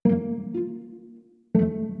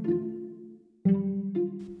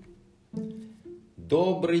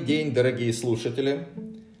Добрый день, дорогие слушатели!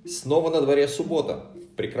 Снова на дворе суббота.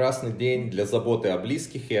 Прекрасный день для заботы о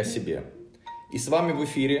близких и о себе. И с вами в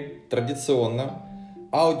эфире традиционно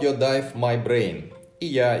Audio Dive My Brain и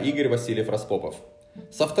я, Игорь Васильев-Распопов,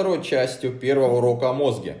 со второй частью первого урока о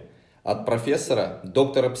мозге от профессора,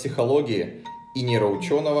 доктора психологии и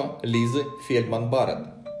нейроученого Лизы Фельдман-Барретт.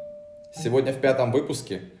 Сегодня в пятом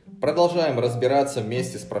выпуске продолжаем разбираться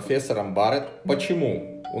вместе с профессором Барретт,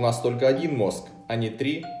 почему у нас только один мозг, а не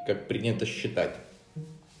три, как принято считать.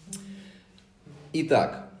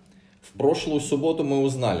 Итак, в прошлую субботу мы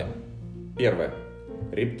узнали: первое.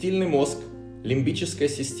 Рептильный мозг, лимбическая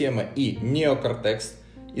система и неокортекс,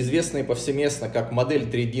 известные повсеместно как модель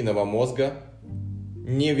триединого мозга,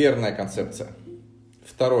 неверная концепция.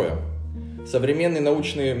 Второе. Современные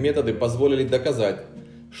научные методы позволили доказать,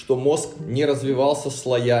 что мозг не развивался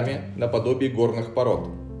слоями наподобие горных пород.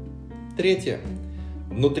 Третье.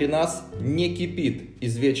 Внутри нас не кипит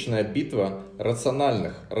извечная битва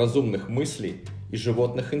рациональных, разумных мыслей и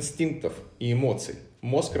животных инстинктов и эмоций.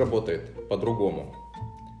 Мозг работает по-другому.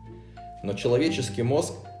 Но человеческий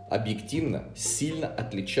мозг объективно сильно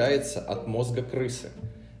отличается от мозга крысы.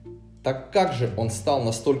 Так как же он стал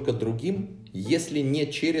настолько другим, если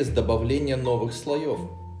не через добавление новых слоев?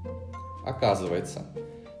 Оказывается,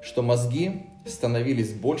 что мозги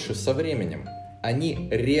становились больше со временем, они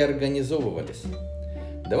реорганизовывались.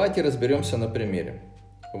 Давайте разберемся на примере.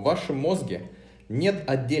 В вашем мозге нет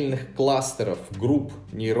отдельных кластеров, групп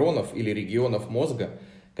нейронов или регионов мозга,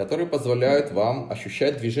 которые позволяют вам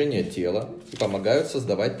ощущать движение тела и помогают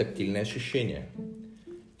создавать тактильные ощущения.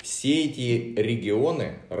 Все эти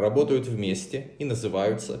регионы работают вместе и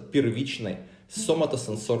называются первичной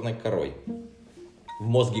соматосенсорной корой. В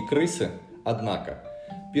мозге крысы, однако,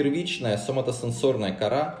 первичная соматосенсорная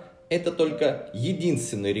кора – это только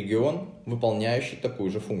единственный регион, выполняющий такую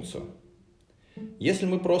же функцию. Если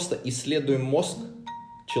мы просто исследуем мозг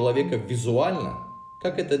человека визуально,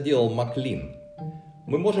 как это делал Маклин,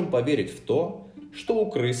 мы можем поверить в то, что у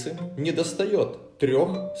крысы недостает 3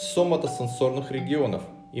 соматосенсорных регионов,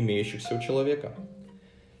 имеющихся у человека.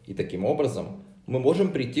 И таким образом мы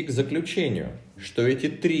можем прийти к заключению, что эти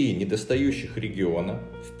 3 недостающих региона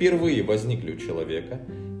впервые возникли у человека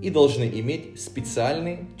и должны иметь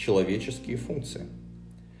специальные человеческие функции.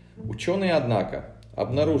 Ученые, однако,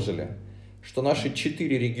 обнаружили, что наши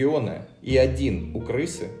 4 региона и 1 у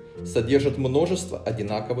крысы содержат множество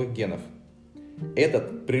одинаковых генов.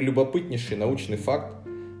 Этот прелюбопытнейший научный факт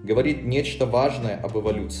говорит нечто важное об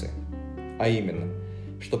эволюции, а именно,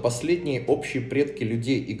 что последние общие предки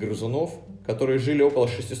людей и грызунов, которые жили около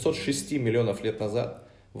 606 миллионов лет назад,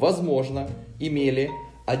 возможно, имели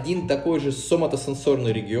один такой же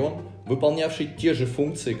соматосенсорный регион, выполнявший те же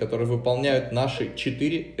функции, которые выполняют наши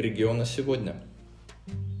 4 региона сегодня.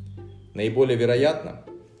 Наиболее вероятно,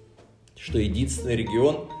 что единственный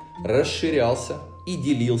регион расширялся и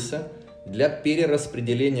делился для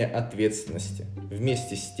перераспределения ответственности,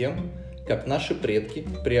 вместе с тем, как наши предки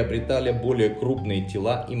приобретали более крупные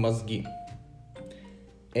тела и мозги.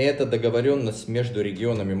 Эта договоренность между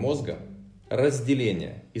регионами мозга,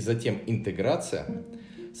 разделение и затем интеграция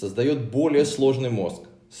создает более сложный мозг,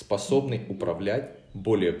 способный управлять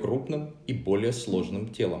более крупным и более сложным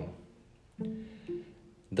телом.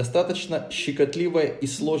 Достаточно щекотливое и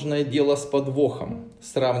сложное дело с подвохом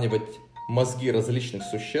сравнивать мозги различных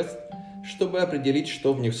существ, чтобы определить,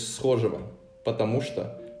 что в них схожего, потому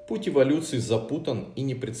что путь эволюции запутан и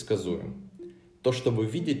непредсказуем. То, что вы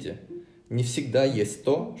видите, не всегда есть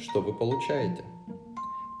то, что вы получаете.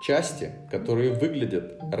 Части, которые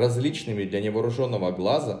выглядят различными для невооруженного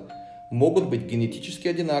глаза, могут быть генетически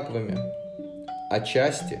одинаковыми, а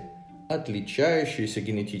части, отличающиеся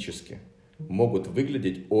генетически, могут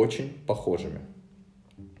выглядеть очень похожими.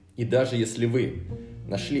 И даже если вы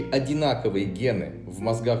нашли одинаковые гены в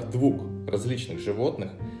мозгах 2 различных животных,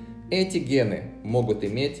 эти гены могут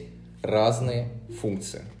иметь разные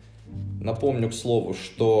функции. Напомню, к слову,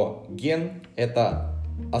 что ген – это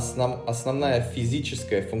основная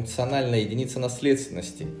физическая функциональная единица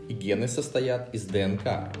наследственности, и гены состоят из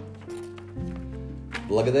ДНК.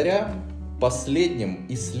 Благодаря последним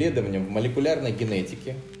исследованиям в молекулярной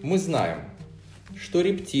генетике мы знаем, что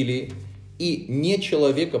рептилии и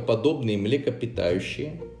нечеловекоподобные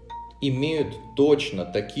млекопитающие имеют точно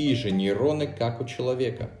такие же нейроны, как у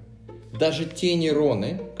человека. Даже те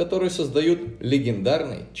нейроны, которые создают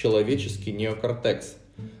легендарный человеческий неокортекс.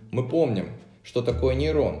 Мы помним, что такое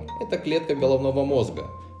нейрон. Это клетка головного мозга.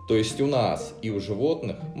 То есть у нас и у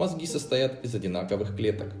животных мозги состоят из одинаковых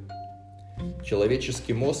клеток.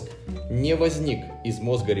 Человеческий мозг не возник из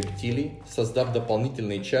мозга рептилий, создав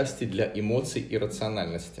дополнительные части для эмоций и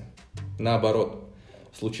рациональности. Наоборот,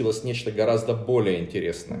 случилось нечто гораздо более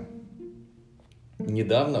интересное.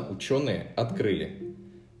 Недавно ученые открыли,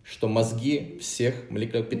 что мозги всех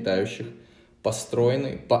млекопитающих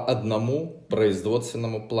построены по одному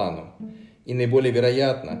производственному плану. И наиболее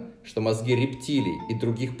вероятно, что мозги рептилий и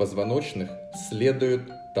других позвоночных следуют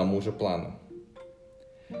тому же плану.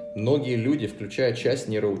 Многие люди, включая часть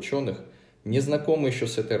нейроученых, не знакомы еще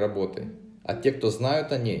с этой работой, а те, кто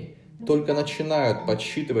знают о ней, только начинают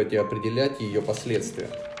подсчитывать и определять ее последствия.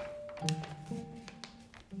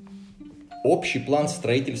 Общий план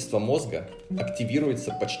строительства мозга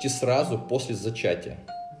активируется почти сразу после зачатия,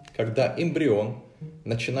 когда эмбрион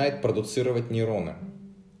начинает продуцировать нейроны.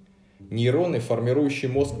 Нейроны, формирующие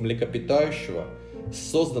мозг млекопитающего,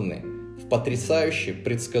 созданы в потрясающе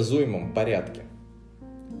предсказуемом порядке.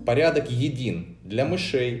 Порядок един для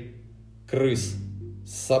мышей, крыс,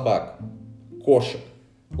 собак, кошек,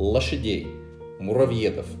 лошадей,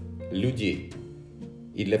 муравьедов, людей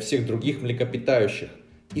и для всех других млекопитающих,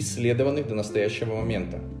 исследованных до настоящего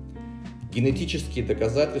момента. Генетические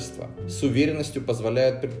доказательства с уверенностью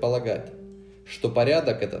позволяют предполагать, что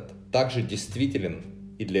порядок этот также действителен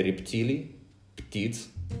и для рептилий, птиц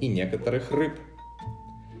и некоторых рыб.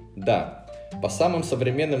 Да, по самым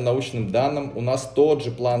современным научным данным у нас тот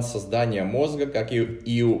же план создания мозга, как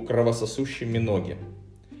и у кровососущей миноги.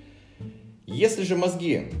 Если же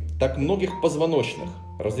мозги так многих позвоночных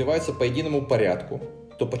развиваются по единому порядку,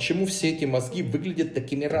 то почему все эти мозги выглядят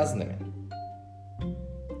такими разными?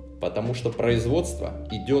 Потому что производство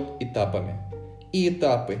идет этапами. И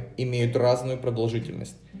этапы имеют разную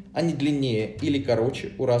продолжительность. Они длиннее или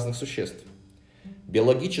короче у разных существ.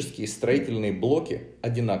 Биологические строительные блоки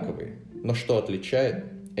одинаковые, но что отличает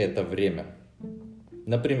 – это время.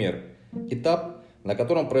 Например, этап, на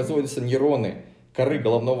котором производятся нейроны коры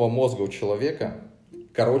головного мозга у человека,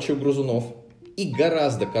 короче у грызунов и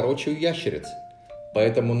гораздо короче у ящериц.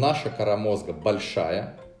 Поэтому наша кора мозга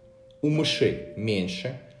большая, у мышей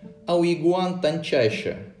меньше, а у игуан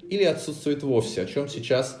тончайшая или отсутствует вовсе, о чем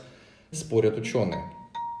сейчас спорят ученые.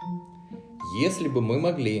 Если бы мы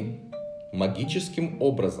могли магическим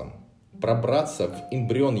образом пробраться в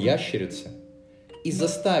эмбрион ящерицы и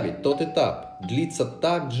заставить тот этап длиться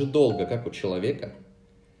так же долго, как у человека,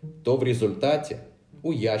 то в результате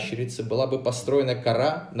у ящерицы была бы построена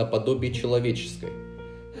кора наподобие человеческой,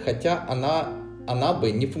 хотя она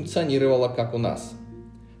бы не функционировала как у нас.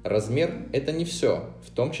 Размер – это не все, в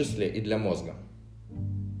том числе и для мозга.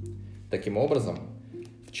 Таким образом,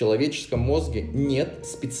 в человеческом мозге нет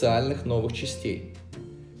специальных новых частей.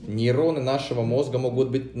 Нейроны нашего мозга могут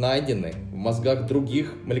быть найдены в мозгах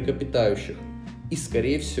других млекопитающих и,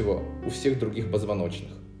 скорее всего, у всех других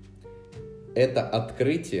позвоночных. Это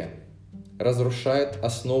открытие разрушает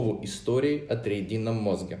основу истории о триедином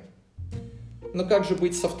мозге. Но как же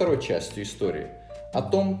быть со второй частью истории? О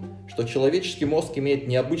том, что человеческий мозг имеет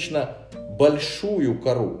необычно большую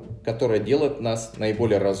кору, которая делает нас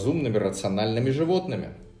наиболее разумными, рациональными животными.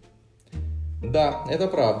 Да, это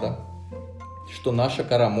правда, что наша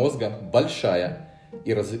кора мозга большая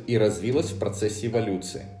и развилась в процессе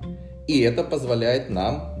эволюции. И это позволяет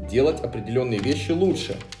нам делать определенные вещи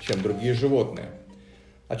лучше, чем другие животные,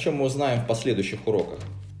 о чем мы узнаем в последующих уроках.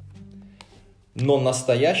 Но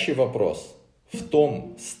настоящий вопрос в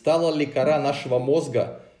том, стала ли кора нашего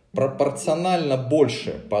мозга пропорционально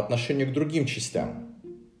больше по отношению к другим частям.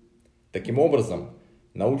 Таким образом,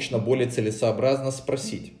 научно более целесообразно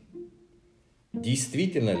спросить,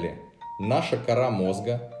 действительно ли наша кора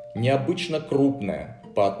мозга необычно крупная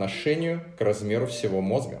по отношению к размеру всего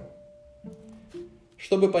мозга?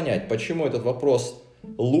 Чтобы понять, почему этот вопрос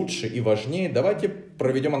лучше и важнее, давайте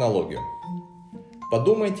проведем аналогию.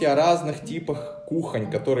 Подумайте о разных типах кухонь,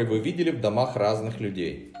 которые вы видели в домах разных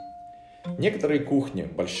людей. Некоторые кухни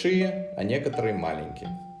большие, а некоторые маленькие.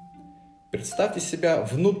 Представьте себя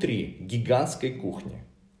внутри гигантской кухни.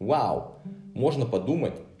 Вау! Можно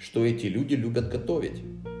подумать, что эти люди любят готовить.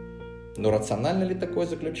 Но рационально ли такое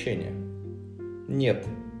заключение? Нет.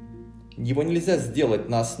 Его нельзя сделать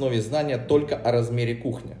на основе знания только о размере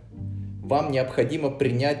кухни. Вам необходимо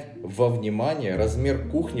принять во внимание размер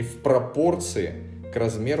кухни в пропорции к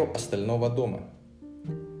размеру остального дома.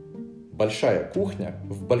 Большая кухня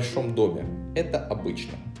в большом доме – это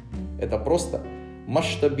обычно. Это просто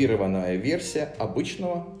масштабированная версия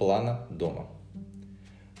обычного плана дома.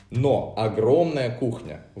 Но огромная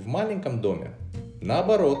кухня в маленьком доме,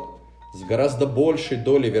 наоборот, с гораздо большей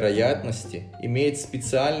долей вероятности имеет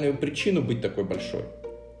специальную причину быть такой большой.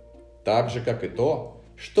 Так же, как и то,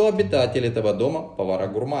 что обитатели этого дома –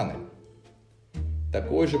 повара-гурманы.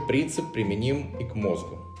 Такой же принцип применим и к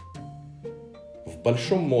мозгу. В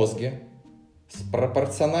большом мозге с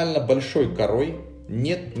пропорционально большой корой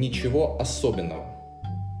нет ничего особенного.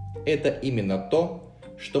 Это именно то,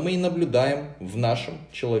 что мы и наблюдаем в нашем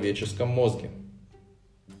человеческом мозге.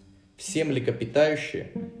 Все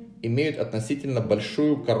млекопитающие имеют относительно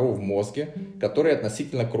большую кору в мозге, который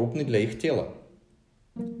относительно крупный для их тела.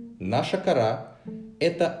 Наша кора –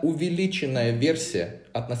 это увеличенная версия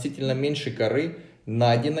относительно меньшей коры,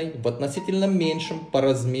 найденной в относительно меньшем по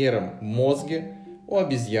размерам мозге у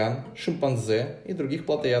обезьян, шимпанзе и других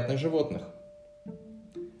плотоядных животных.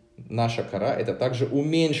 Наша кора – это также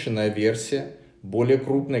уменьшенная версия более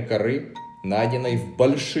крупной коры, найденной в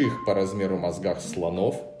больших по размеру мозгах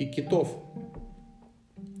слонов и китов.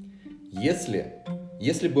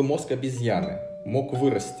 Если бы мозг обезьяны мог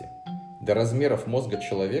вырасти до размеров мозга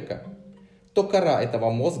человека, то кора этого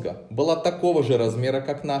мозга была такого же размера,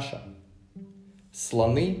 как наша.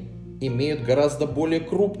 Слоны имеют гораздо более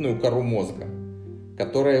крупную кору мозга,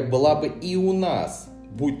 которая была бы и у нас,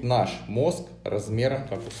 будь наш мозг размером,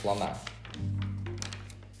 как у слона.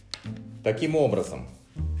 Таким образом,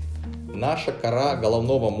 наша кора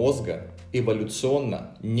головного мозга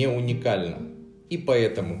эволюционно не уникальна и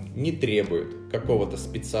поэтому не требует какого-то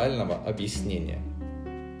специального объяснения.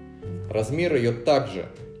 Размер ее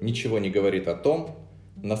также ничего не говорит о том,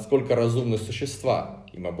 насколько разумны существа,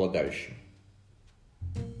 им обладающие.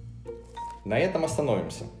 На этом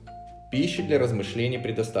остановимся. Пищи для размышлений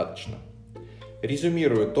предостаточно.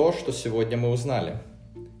 Резюмирую то, что сегодня мы узнали.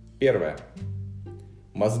 Первое.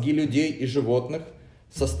 Мозги людей и животных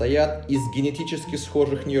состоят из генетически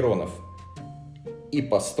схожих нейронов и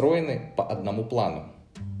построены по одному плану.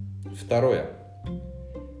 Второе.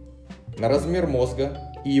 На размер мозга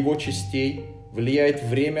и его частей влияет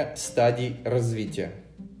время стадий развития.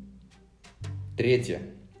 Третье.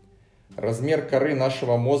 Размер коры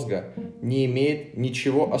нашего мозга не имеет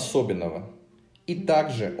ничего особенного. И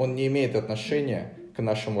также он не имеет отношения к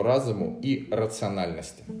нашему разуму и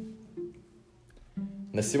рациональности.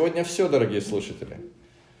 На сегодня все, дорогие слушатели.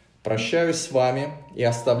 Прощаюсь с вами и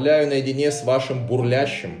оставляю наедине с вашим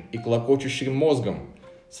бурлящим и клокочущим мозгом,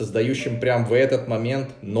 создающим прямо в этот момент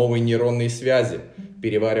новые нейронные связи,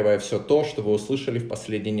 переваривая все то, что вы услышали в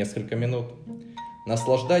последние несколько минут.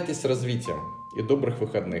 Наслаждайтесь развитием и добрых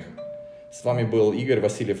выходных. С вами был Игорь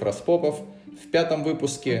Васильев-Распопов в 5-м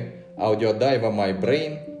выпуске аудиодайва My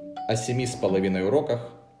Brain о 7,5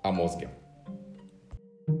 уроках о мозге.